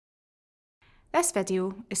This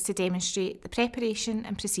video is to demonstrate the preparation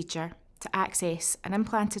and procedure to access an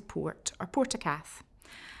implanted port or portacath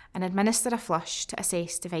and administer a flush to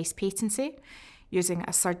assess device patency using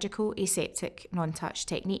a surgical aseptic non-touch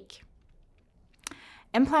technique.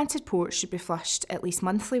 Implanted ports should be flushed at least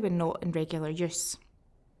monthly when not in regular use.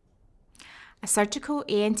 A surgical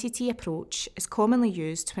ANTT approach is commonly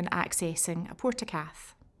used when accessing a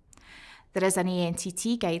portacath. There is an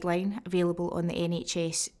ANTT guideline available on the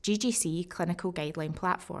NHSGGC clinical guideline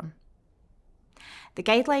platform. The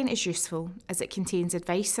guideline is useful as it contains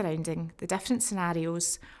advice surrounding the different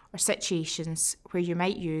scenarios or situations where you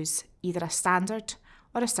might use either a standard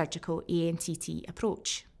or a surgical ANTT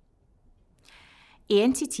approach.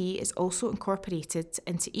 ANTT is also incorporated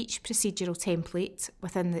into each procedural template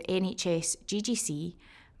within the NHSGGC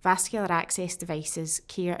Vascular Access Devices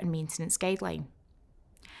Care and Maintenance Guideline.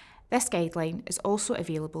 This guideline is also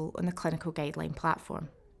available on the clinical guideline platform.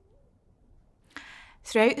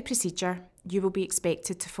 Throughout the procedure, you will be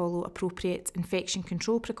expected to follow appropriate infection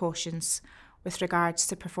control precautions with regards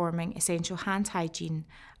to performing essential hand hygiene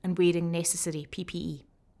and wearing necessary PPE.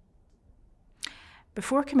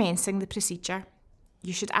 Before commencing the procedure,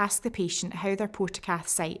 you should ask the patient how their portacath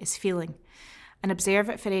site is feeling and observe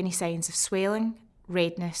it for any signs of swelling,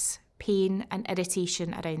 redness, pain and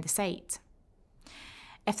irritation around the site.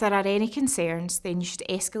 If there are any concerns, then you should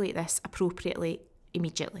escalate this appropriately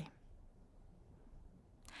immediately.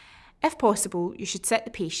 If possible, you should sit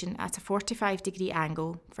the patient at a 45-degree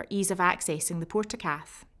angle for ease of accessing the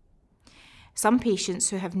portacath. Some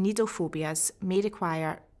patients who have needle phobias may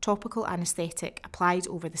require topical anaesthetic applied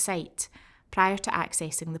over the site prior to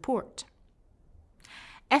accessing the port.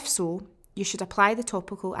 If so, you should apply the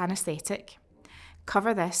topical anaesthetic,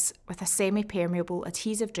 cover this with a semi-permeable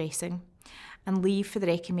adhesive dressing, and leave for the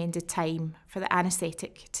recommended time for the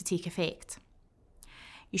anaesthetic to take effect.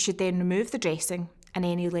 You should then remove the dressing and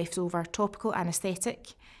any leftover topical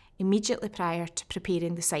anaesthetic immediately prior to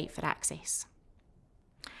preparing the site for access.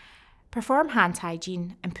 Perform hand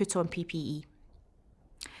hygiene and put on PPE.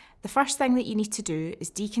 The first thing that you need to do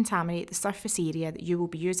is decontaminate the surface area that you will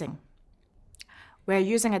be using. We're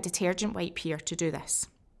using a detergent wipe here to do this.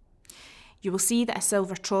 You will see that a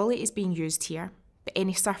silver trolley is being used here, but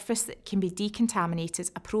any surface that can be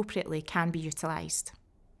decontaminated appropriately can be utilised.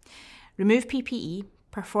 Remove PPE,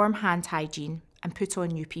 perform hand hygiene, and put on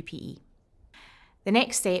new PPE. The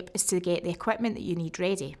next step is to get the equipment that you need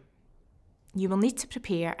ready. You will need to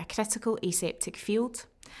prepare a critical aseptic field,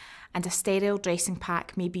 and a sterile dressing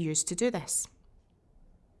pack may be used to do this.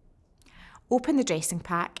 Open the dressing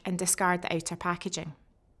pack and discard the outer packaging.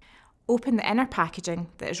 Open the inner packaging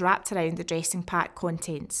that is wrapped around the dressing pack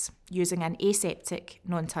contents using an aseptic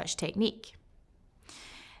non-touch technique.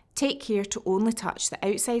 Take care to only touch the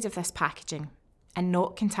outside of this packaging and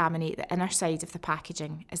not contaminate the inner side of the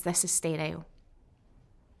packaging, as this is sterile.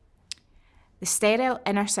 The sterile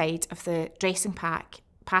inner side of the dressing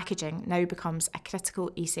packaging now becomes a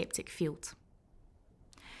critical aseptic field.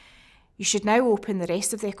 You should now open the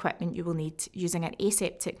rest of the equipment you will need using an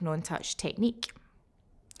aseptic non-touch technique.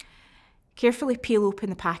 Carefully peel open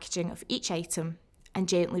the packaging of each item and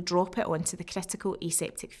gently drop it onto the critical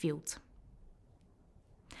aseptic field.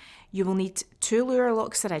 You will need 2 Luer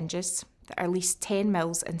lock syringes that are at least 10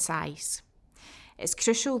 ml in size. It's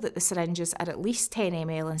crucial that the syringes are at least 10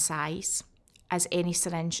 ml in size, as any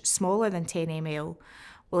syringe smaller than 10 ml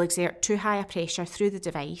will exert too high a pressure through the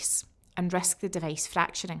device and risk the device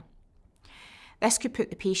fracturing. This could put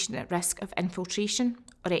the patient at risk of infiltration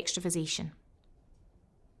or extravasation.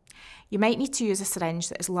 You might need to use a syringe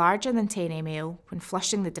that is larger than 10 ml when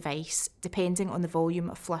flushing the device, depending on the volume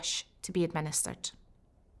of flush to be administered.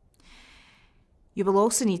 You will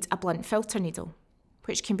also need a blunt filter needle,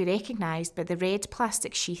 which can be recognised by the red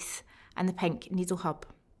plastic sheath and the pink needle hub.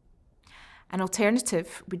 An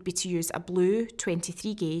alternative would be to use a blue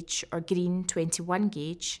 23 gauge or green 21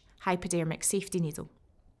 gauge hypodermic safety needle.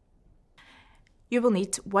 You will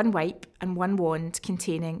need 1 wipe and 1 wand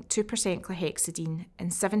containing 2% chlorhexidine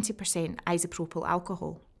and 70% isopropyl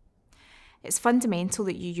alcohol. It's fundamental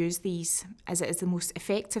that you use these, as it is the most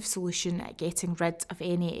effective solution at getting rid of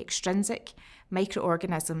any extrinsic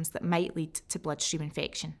microorganisms that might lead to bloodstream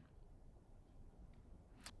infection.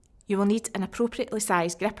 You will need an appropriately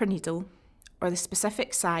sized gripper needle, or the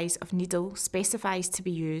specific size of needle specifies to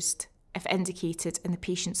be used if indicated in the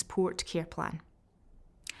patient's port care plan.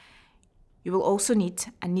 You will also need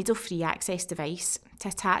a needle-free access device to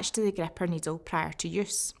attach to the gripper needle prior to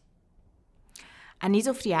use. A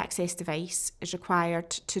needle-free access device is required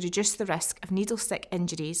to reduce the risk of needle stick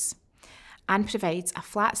injuries and provides a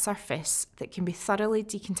flat surface that can be thoroughly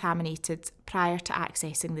decontaminated prior to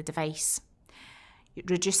accessing the device.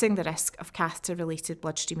 reducing the risk of catheter-related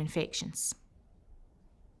bloodstream infections.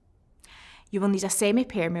 You will need a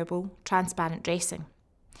semi-permeable, transparent dressing.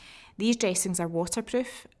 These dressings are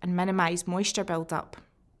waterproof and minimise moisture build-up,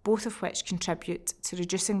 both of which contribute to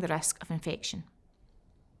reducing the risk of infection.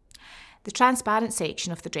 The transparent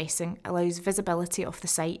section of the dressing allows visibility of the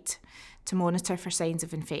site to monitor for signs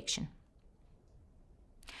of infection.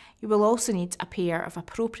 You will also need a pair of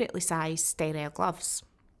appropriately sized sterile gloves.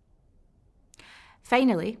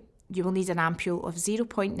 Finally, you will need an ampule of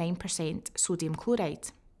 0.9% sodium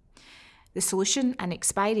chloride. The solution and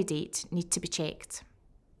expiry date need to be checked.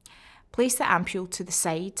 Place the ampule to the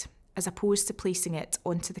side as opposed to placing it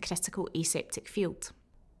onto the critical aseptic field.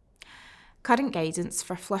 Current guidance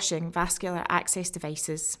for flushing vascular access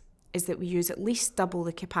devices is that we use at least double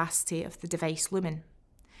the capacity of the device lumen.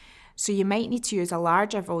 So you might need to use a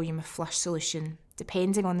larger volume of flush solution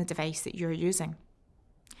depending on the device that you're using.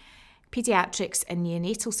 Paediatrics and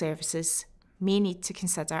neonatal services may need to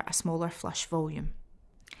consider a smaller flush volume.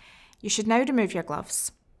 You should now remove your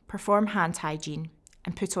gloves, perform hand hygiene,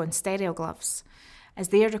 and put on sterile gloves, as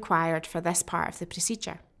they are required for this part of the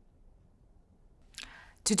procedure.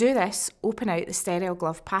 To do this, open out the sterile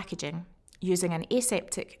glove packaging using an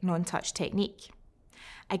aseptic non-touch technique.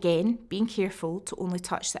 Again, being careful to only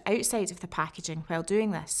touch the outside of the packaging while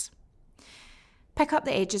doing this. Pick up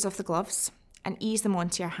the edges of the gloves and ease them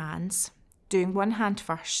onto your hands, doing one hand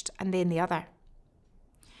first and then the other.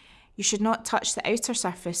 You should not touch the outer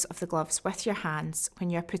surface of the gloves with your hands when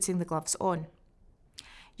you are putting the gloves on.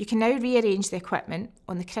 You can now rearrange the equipment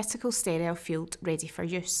on the critical sterile field ready for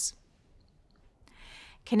use.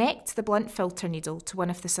 Connect the blunt filter needle to one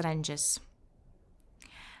of the syringes.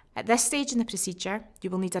 At this stage in the procedure, you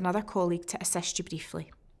will need another colleague to assist you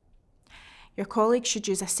briefly. Your colleague should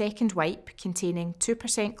use a second wipe containing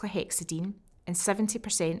 2% chlorhexidine and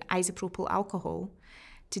 70% isopropyl alcohol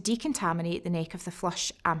to decontaminate the neck of the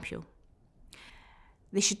flush ampule.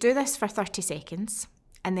 They should do this for 30 seconds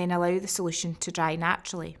and then allow the solution to dry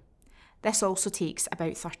naturally. This also takes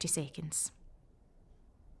about 30 seconds.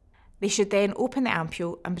 They should then open the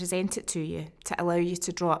ampule and present it to you to allow you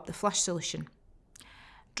to draw up the flush solution.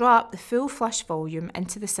 Draw up the full flush volume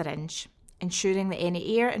into the syringe, ensuring that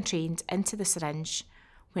any air entrained into the syringe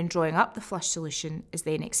when drawing up the flush solution is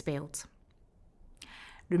then expelled.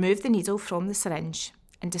 Remove the needle from the syringe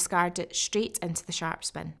and discard it straight into the sharp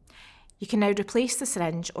spin. You can now replace the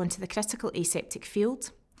syringe onto the critical aseptic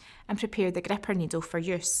field and prepare the gripper needle for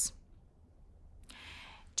use.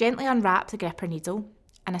 Gently unwrap the gripper needle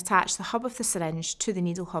and attach the hub of the syringe to the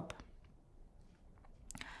needle hub.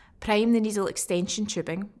 Prime the needle extension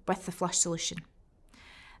tubing with the flush solution.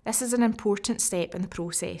 This is an important step in the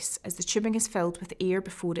process as the tubing is filled with air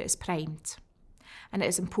before it is primed, and it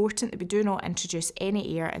is important that we do not introduce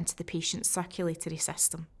any air into the patient's circulatory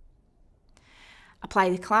system.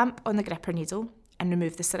 Apply the clamp on the gripper needle and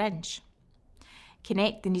remove the syringe.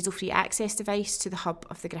 Connect the needle-free access device to the hub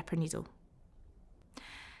of the gripper needle.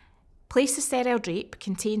 Place the sterile drape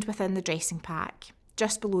contained within the dressing pack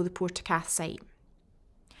just below the portacath site.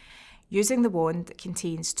 Using the wand that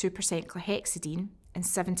contains 2% chlorhexidine and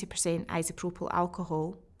 70% isopropyl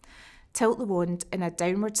alcohol, tilt the wand in a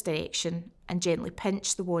downwards direction and gently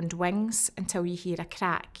pinch the wand wings until you hear a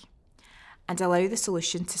crack, and allow the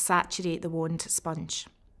solution to saturate the wand sponge.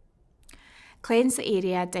 Cleanse the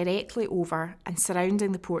area directly over and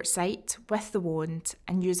surrounding the port site with the wand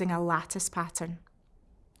and using a lattice pattern.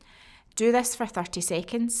 Do this for 30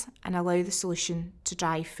 seconds and allow the solution to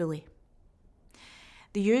dry fully.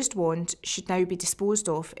 The used wand should now be disposed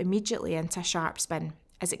of immediately into a sharp spin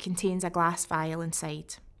as it contains a glass vial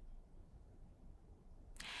inside.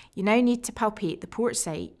 You now need to palpate the port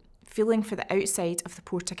site, feeling for the outside of the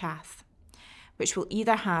portacath, which will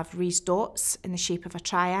either have raised dots in the shape of a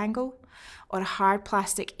triangle or a hard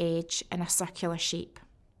plastic edge in a circular shape.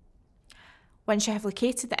 Once you have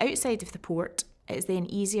located the outside of the port, it is then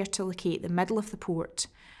easier to locate the middle of the port,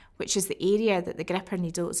 which is the area that the gripper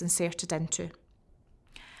needle is inserted into.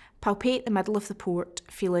 Palpate the middle of the port,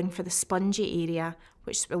 feeling for the spongy area,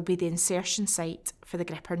 which will be the insertion site for the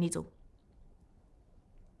gripper needle.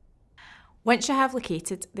 Once you have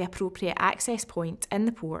located the appropriate access point in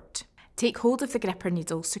the port, take hold of the gripper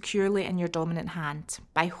needle securely in your dominant hand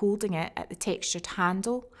by holding it at the textured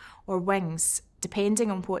handle or wings,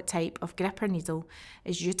 depending on what type of gripper needle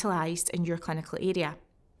is utilised in your clinical area,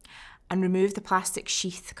 and remove the plastic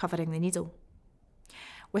sheath covering the needle.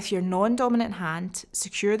 With your non-dominant hand,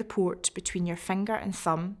 secure the port between your finger and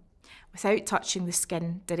thumb without touching the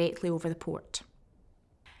skin directly over the port.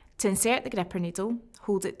 To insert the gripper needle,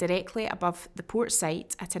 hold it directly above the port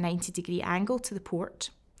site at a 90-degree angle to the port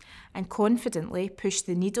and confidently push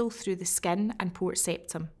the needle through the skin and port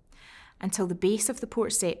septum until the base of the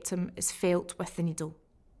port septum is felt with the needle.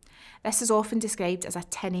 This is often described as a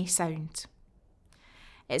tinny sound.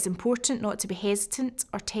 It is important not to be hesitant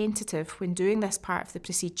or tentative when doing this part of the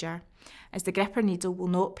procedure, as the gripper needle will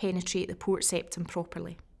not penetrate the port septum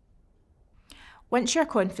properly. Once you are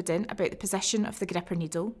confident about the position of the gripper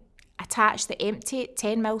needle, attach the empty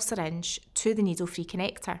 10ml syringe to the needle-free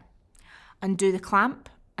connector. Undo the clamp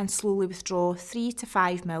and slowly withdraw 3 to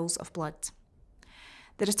 5 ml of blood.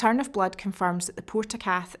 The return of blood confirms that the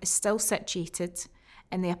portacath is still situated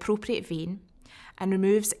in the appropriate vein and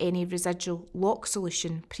removes any residual lock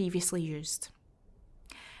solution previously used.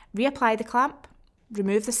 Reapply the clamp,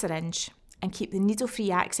 remove the syringe, and keep the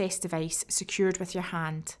needle-free access device secured with your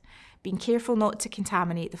hand, being careful not to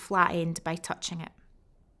contaminate the flat end by touching it.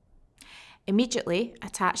 Immediately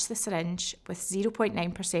attach the syringe with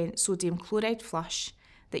 0.9% sodium chloride flush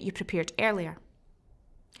that you prepared earlier.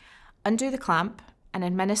 Undo the clamp and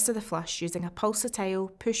administer the flush using a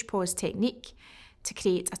pulsatile push-pause technique to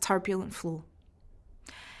create a turbulent flow.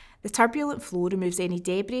 The turbulent flow removes any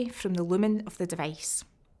debris from the lumen of the device.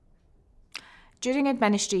 During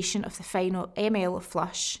administration of the final ml of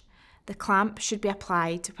flush, the clamp should be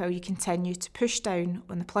applied while you continue to push down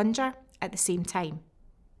on the plunger at the same time.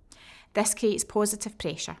 This creates positive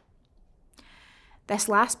pressure. This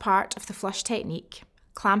last part of the flush technique,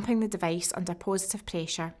 clamping the device under positive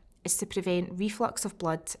pressure, is to prevent reflux of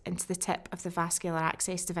blood into the tip of the vascular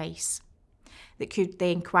access device that could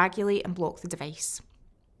then coagulate and block the device.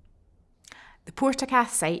 The portacath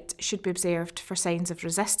site should be observed for signs of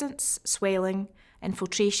resistance, swelling,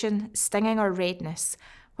 infiltration, stinging or redness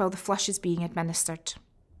while the flush is being administered.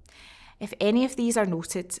 If any of these are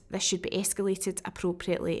noted, this should be escalated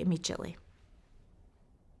appropriately immediately.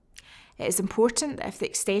 It is important that if the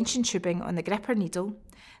extension tubing on the gripper needle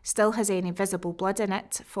still has any visible blood in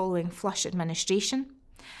it following flush administration,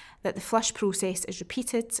 that the flush process is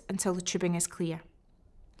repeated until the tubing is clear.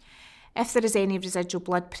 If there is any residual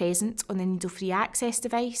blood present on the needle-free access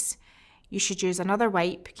device, you should use another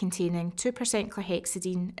wipe containing 2%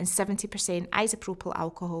 chlorhexidine and 70% isopropyl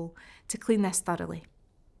alcohol to clean this thoroughly.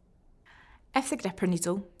 If the gripper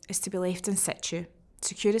needle is to be left in situ,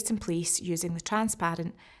 secure it in place using the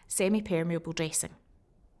transparent, semi-permeable dressing.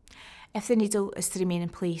 If the needle is to remain in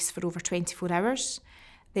place for over 24 hours,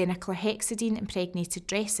 then a chlorhexidine impregnated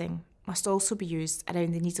dressing must also be used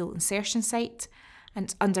around the needle insertion site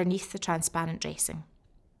and underneath the transparent dressing.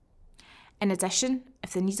 In addition,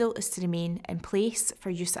 if the needle is to remain in place for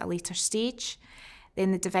use at a later stage,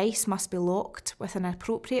 then the device must be locked with an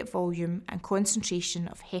appropriate volume and concentration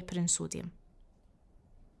of heparin sodium.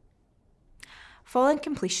 Following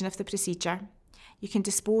completion of the procedure, you can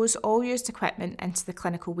dispose all used equipment into the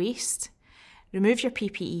clinical waste, remove your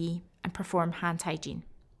PPE and perform hand hygiene.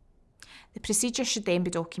 The procedure should then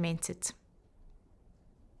be documented.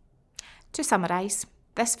 To summarise,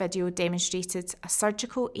 this video demonstrated a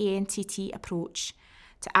surgical ANTT approach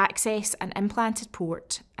to access an implanted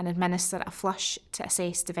port and administer a flush to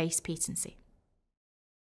assess device patency.